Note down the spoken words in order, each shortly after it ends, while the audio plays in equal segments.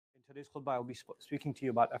today's khutbah, I'll be speaking to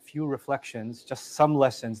you about a few reflections, just some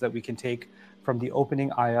lessons that we can take from the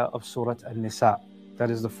opening ayah of Surah An-Nisa. That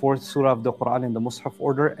is the fourth surah of the Quran in the Mus'haf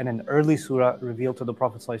order and an early surah revealed to the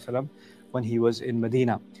Prophet ﷺ when he was in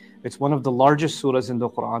Medina. It's one of the largest surahs in the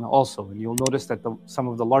Quran also, and you'll notice that some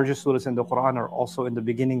of the largest surahs in the Quran are also in the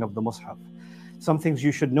beginning of the Mus'haf. Some things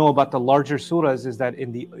you should know about the larger surahs is that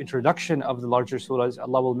in the introduction of the larger surahs,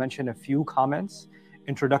 Allah will mention a few comments,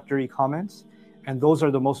 introductory comments, and those are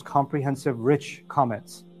the most comprehensive, rich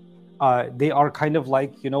comments. They are kind of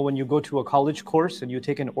like, when you go to a college course and you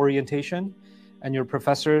take an orientation and your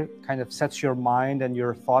professor kind of sets your mind and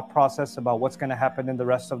your thought process about what's going to happen in the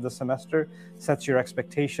rest of the semester, sets your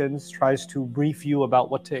expectations, tries to brief you about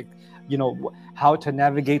how to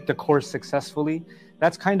navigate the course successfully.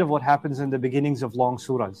 That's kind of what happens in the beginnings of long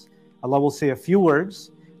surahs. Allah will say a few words,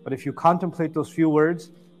 but if you contemplate those few words,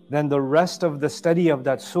 then the rest of the study of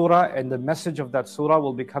that surah and the message of that surah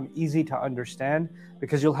will become easy to understand,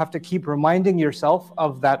 because you'll have to keep reminding yourself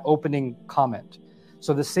of that opening comment.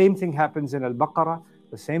 So the same thing happens in Al-Baqarah,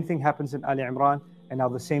 the same thing happens in Ali Imran, and now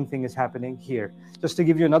the same thing is happening here. Just to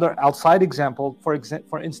give you another outside example, for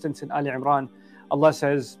instance, in Ali Imran, Allah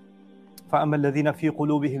says, فَأَمَّا الَّذِينَ فِي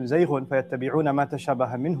قُلُوبِهِمْ زَيْغٌ فَيَتَّبِعُونَ مَا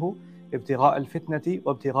تَشَابَهَ مِنْهُ ابتغاء الفتنة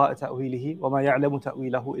وابتغاء تأويله وما يعلم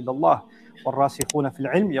تأويله إلا الله والراسخون في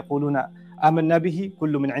العلم يقولون آمنا به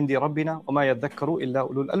كل من عند ربنا وما يذكر إلا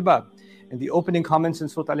أولو الألباب. In the opening comments in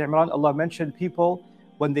Surah Al-Imran, Allah mentioned people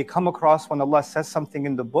when they come across, when Allah says something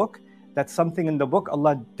in the book, that something in the book,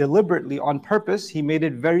 Allah deliberately, on purpose, He made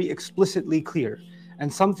it very explicitly clear.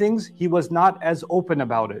 And some things, He was not as open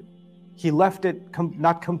about it. He left it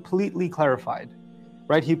not completely clarified,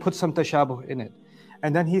 right? He put some tashabuh in it.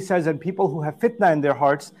 And then He says, and people who have fitna in their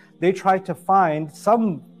hearts, they try to find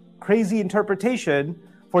some crazy interpretation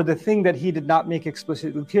for the thing that He did not make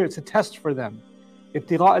explicitly clear. It's a test for them.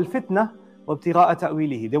 ابتغاء الفتنة وابتغاء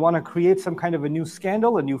تأويله. They want to create some kind of a new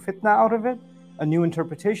scandal, a new fitna out of it, a new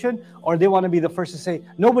interpretation, or they want to be the first to say,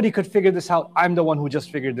 nobody could figure this out, I'm the one who just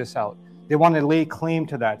figured this out. They want to lay claim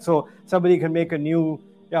to that. So somebody can make a new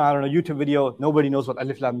YouTube video, nobody knows what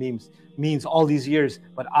Alif Lam means all these years,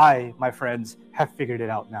 but I, my friends, have figured it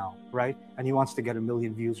out now, right? And he wants to get 1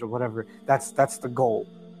 million views or whatever. That's the goal.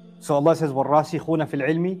 So Allah says, وَالرَّاسِخُونَ فِي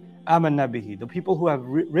الْعِلْمِ آمَنَّا بِهِ. The people who have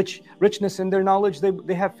richness in their knowledge,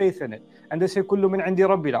 they have faith in it. And they say, كُلُّ مِنْ عِنْدِ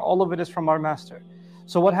رَبِّنَا. All of it is from our Master.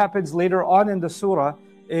 So what happens later on in the surah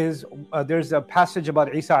is there's a passage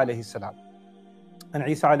about Isa alayhi salam. And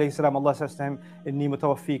Isa alayhi salam, Allah says to him, إِنِّي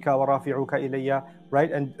مُتَوَفِّيكَ وَرَافِعُكَ إِلَيَّ. Right?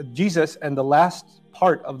 And Jesus, and the last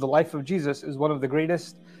part of the life of Jesus is one of the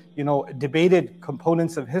greatest, debated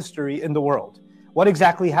components of history in the world. What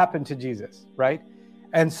exactly happened to Jesus, right?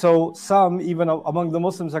 And so some, even among the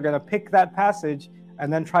Muslims, are going to pick that passage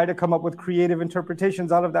and then try to come up with creative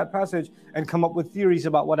interpretations out of that passage and come up with theories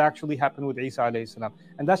about what actually happened with Isa alayhi salam.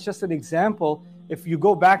 And that's just an example. If you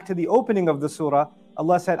go back to the opening of the surah,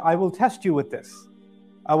 Allah said, I will test you with this.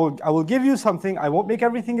 I will give you something. I won't make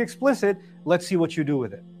everything explicit. Let's see what you do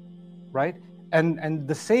with it, right? And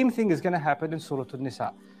the same thing is going to happen in Surah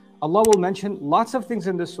An-Nisa. Allah will mention lots of things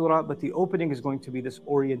in this surah, but the opening is going to be this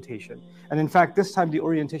orientation. And in fact, this time the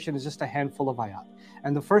orientation is just a handful of ayat.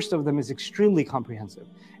 And the first of them is extremely comprehensive.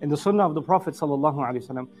 In the sunnah of the Prophet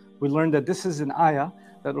ﷺ, we learned that this is an ayah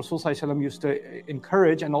that Rasulullah ﷺ used to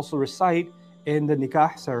encourage and also recite in the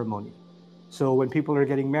nikah ceremony. So when people are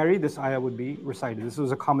getting married, this ayah would be recited. This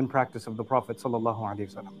was a common practice of the Prophet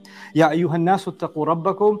ﷺ. Ya ayyuhan nasu ttaqu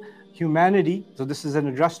rabbakum. Humanity, so this is an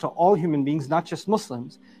address to all human beings, not just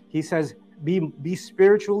Muslims. He says, be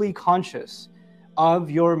spiritually conscious of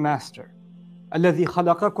your Master. الَّذِي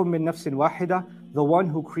خَلَقَكُم مِّن نَفْسٍ وَاحِدَةٍ. The one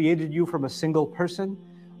who created you from a single person.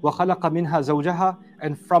 وَخَلَقَ مِنْهَا زَوْجَهَا.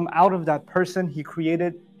 And from out of that person, He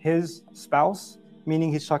created his spouse,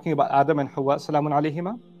 meaning He's talking about Adam and Hawa, salamun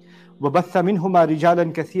alayhima. وَبَثَّ مِنْهُمَا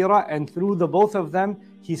رِجَالًا كَثِيرًا. And through the both of them,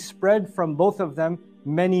 He spread from both of them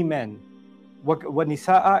many men.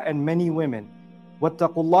 وَنِسَاءً. And many women.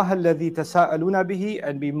 وَاتَّقُوا اللَّهَ الَّذِي تَسَاءَلُونَ بِهِ.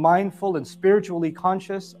 And be mindful and spiritually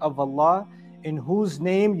conscious of Allah, in whose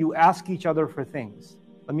name you ask each other for things.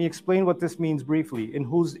 Let me explain what this means briefly. In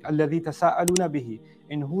whose الَّذِي تَسَاءَلُونَ بِهِ.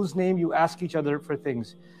 In whose name you ask each other for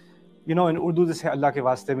things. In Urdu they say, Allah ke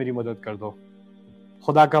vaste meri madad kar do.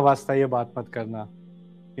 Khuda ka vasta ye baat mat karna.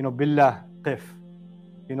 Billah qif.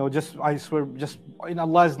 Just, I swear, just in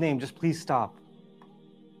Allah's name, just please stop.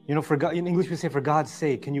 For God, in English we say, for God's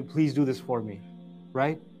sake, can you please do this for me?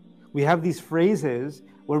 Right? We have these phrases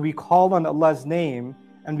where we call on Allah's name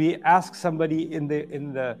and we ask somebody in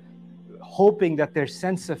the hoping that their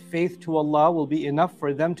sense of faith to Allah will be enough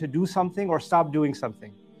for them to do something or stop doing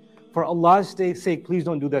something. For Allah's sake, please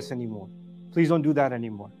don't do this anymore. Please don't do that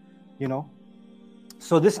anymore. You know?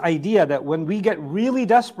 So this idea that when we get really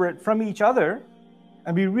desperate from each other,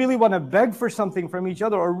 and we really want to beg for something from each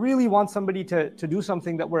other, or really want somebody to do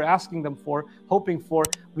something that we're asking them for, hoping for,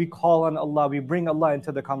 we call on Allah, we bring Allah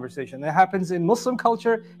into the conversation. It happens in Muslim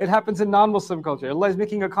culture, it happens in non-Muslim culture. Allah is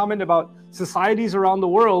making a comment about societies around the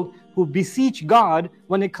world who beseech God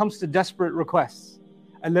when it comes to desperate requests.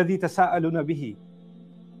 الَّذِي تَسَاءَلُونَ بِهِ.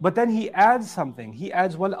 But then he adds something. He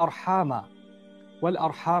adds وَالْأَرْحَامَ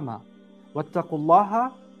وَالْأَرْحَامَ وَاتَّقُوا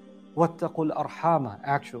اللَّهَ وَاتَّقُوا الْأَرْحَامَ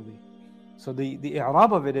actually. So the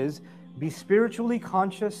i'rab of it is, be spiritually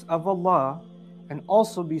conscious of Allah and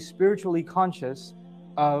also be spiritually conscious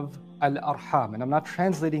of al-arham. And I'm not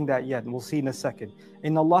translating that yet, and we'll see in a second.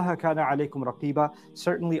 Inna Allaha kana alaykum raqiba.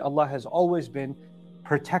 Certainly Allah has always been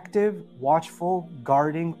protective, watchful,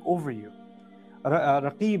 guarding over you.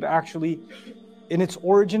 Raqib actually, in its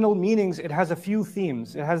original meanings, it has a few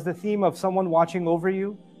themes. It has the theme of someone watching over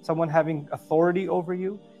you, someone having authority over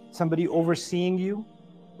you, somebody overseeing you.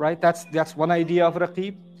 Right? That's one idea of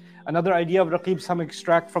raqib. Another idea of raqib, some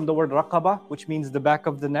extract from the word raqaba, which means the back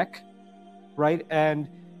of the neck, right? And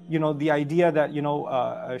you know, the idea that, you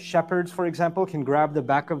know, shepherds, for example, can grab the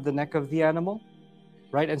back of the neck of the animal,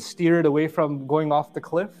 right, and steer it away from going off the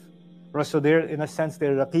cliff. Right? So they're, in a sense,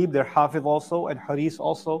 they're raqib, they're hafiz also, and haris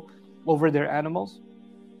also over their animals.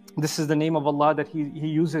 This is the name of Allah that He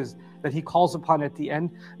uses, that He calls upon at the end.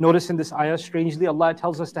 Notice in this ayah, strangely, Allah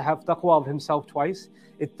tells us to have taqwa of Himself twice.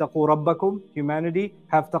 Ittaqu rabbakum, humanity,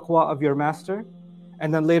 have taqwa of your master.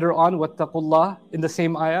 And then later on, wattaqullah, in the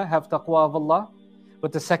same ayah, have taqwa of Allah.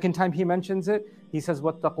 But the second time He mentions it, He says,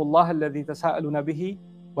 wattaqullah alladhi tasa'aluna bihi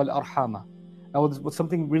wal arhama. Now, what's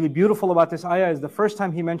something really beautiful about this ayah is the first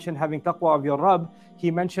time He mentioned having taqwa of your Rabb,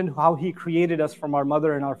 He mentioned how He created us from our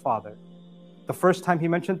mother and our father. The first time He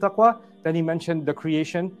mentioned taqwa, then He mentioned the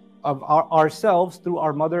creation of ourselves through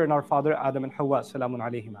our mother and our father, Adam and Hawa, salamun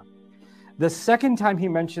alayhima. The second time He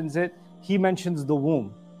mentions it, He mentions the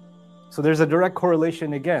womb. So there's a direct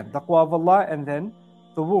correlation again, taqwa of Allah and then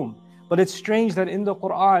the womb. But it's strange that in the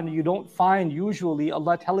Quran, you don't find usually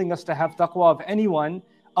Allah telling us to have taqwa of anyone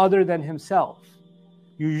other than Himself.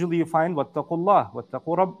 Usually you find wattaqullah,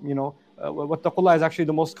 wattaqu rabb, you know, wattaqullah is actually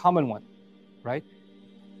the most common one, right?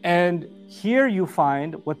 And here you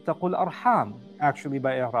find wattaqul arham, actually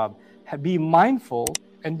by i'rab. Be mindful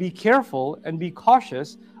and be careful and be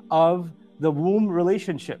cautious of the womb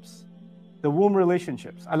relationships. The womb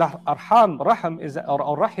relationships. Al-arham,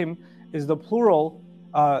 rahim is the plural.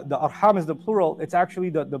 The arham is the plural. It's actually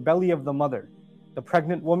the belly of the mother. The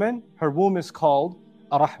pregnant woman, her womb is called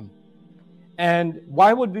arham. And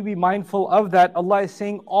why would we be mindful of that? Allah is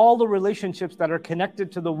saying all the relationships that are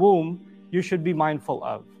connected to the womb, you should be mindful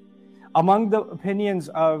of. Among the opinions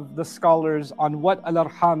of the scholars on what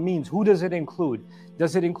al-arham means, who does it include?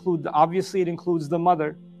 Does it include, obviously it includes the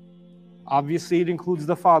mother, obviously it includes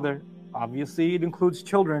the father, obviously it includes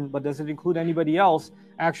children, but does it include anybody else?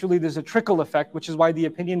 Actually, there's a trickle effect, which is why the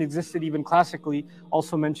opinion existed even classically,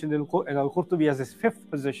 also mentioned in Al-Qurtubi as his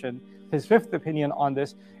fifth position, his fifth opinion on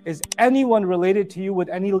this, is anyone related to you with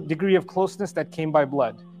any degree of closeness that came by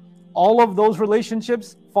blood. All of those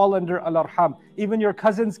relationships fall under al-arham. Even your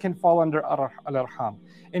cousins can fall under al-arham.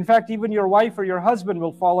 In fact, even your wife or your husband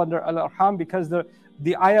will fall under al-arham, because the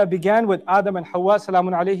ayah began with Adam and Hawa,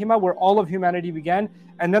 salamun alayhima, where all of humanity began.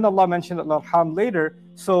 And then Allah mentioned al-arham later.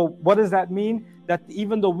 So what does that mean? That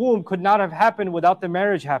even the womb could not have happened without the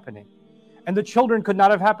marriage happening. And the children could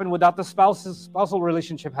not have happened without the spousal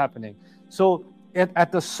relationship happening. So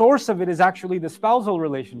at the source of it is actually the spousal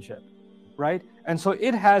relationship, right? And so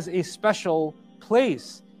it has a special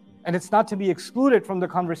place, and it's not to be excluded from the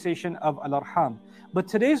conversation of al-arham. But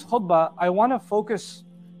today's khutbah, I want to focus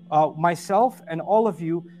myself and all of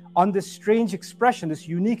you on this strange expression, this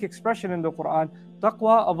unique expression in the Quran,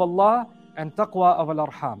 taqwa of Allah and taqwa of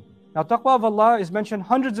al-arham. Now, taqwa of Allah is mentioned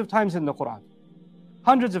hundreds of times in the Quran,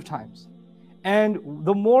 hundreds of times. And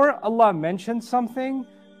the more Allah mentions something,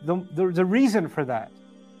 the reason for that.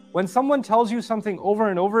 When someone tells you something over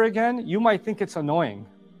and over again, you might think it's annoying.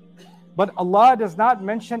 But Allah does not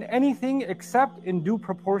mention anything except in due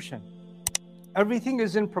proportion. Everything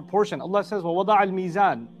is in proportion. Allah says, وَوَضَعَ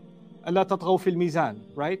الْمِيزَانِ أَلَّا تَطْغَوْا فِي الْمِيزَانِ,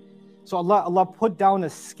 right? So Allah put down a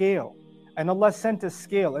scale. And Allah sent a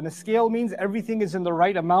scale. And a scale means everything is in the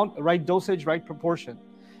right amount, right dosage, right proportion.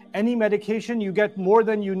 Any medication you get more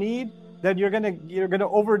than you need, then you're gonna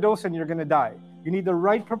overdose and you're gonna die. You need the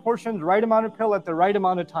right proportion, the right amount of pill at the right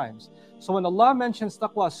amount of times. So when Allah mentions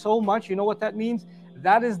taqwa so much, you know what that means?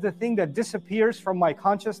 That is the thing that disappears from my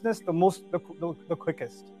consciousness the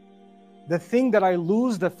quickest. The thing that I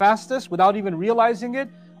lose the fastest without even realizing it,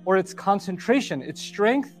 or its concentration, its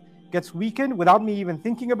strength gets weakened without me even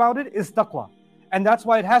thinking about it, is taqwa. And that's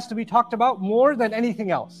why it has to be talked about more than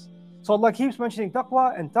anything else. So Allah keeps mentioning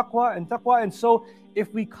taqwa and taqwa and taqwa. And so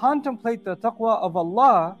if we contemplate the taqwa of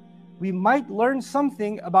Allah, we might learn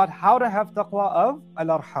something about how to have taqwa of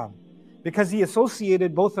al-arham, because He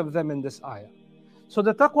associated both of them in this ayah. So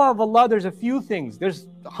the taqwa of Allah, there's a few things. There's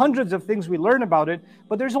hundreds of things we learn about it,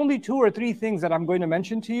 but there's only 2 or 3 things that I'm going to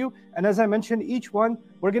mention to you. And as I mentioned each one,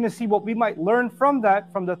 we're going to see what we might learn from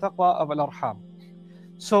that, from the taqwa of al-arham.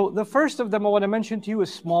 So the first of them I want to mention to you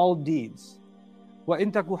is small deeds.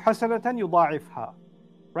 وَإِن تَكُ حَسَنَةً يُضَاعِفْهَا.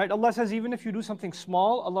 Right? Allah says even if you do something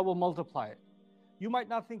small, Allah will multiply it. You might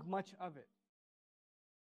not think much of it.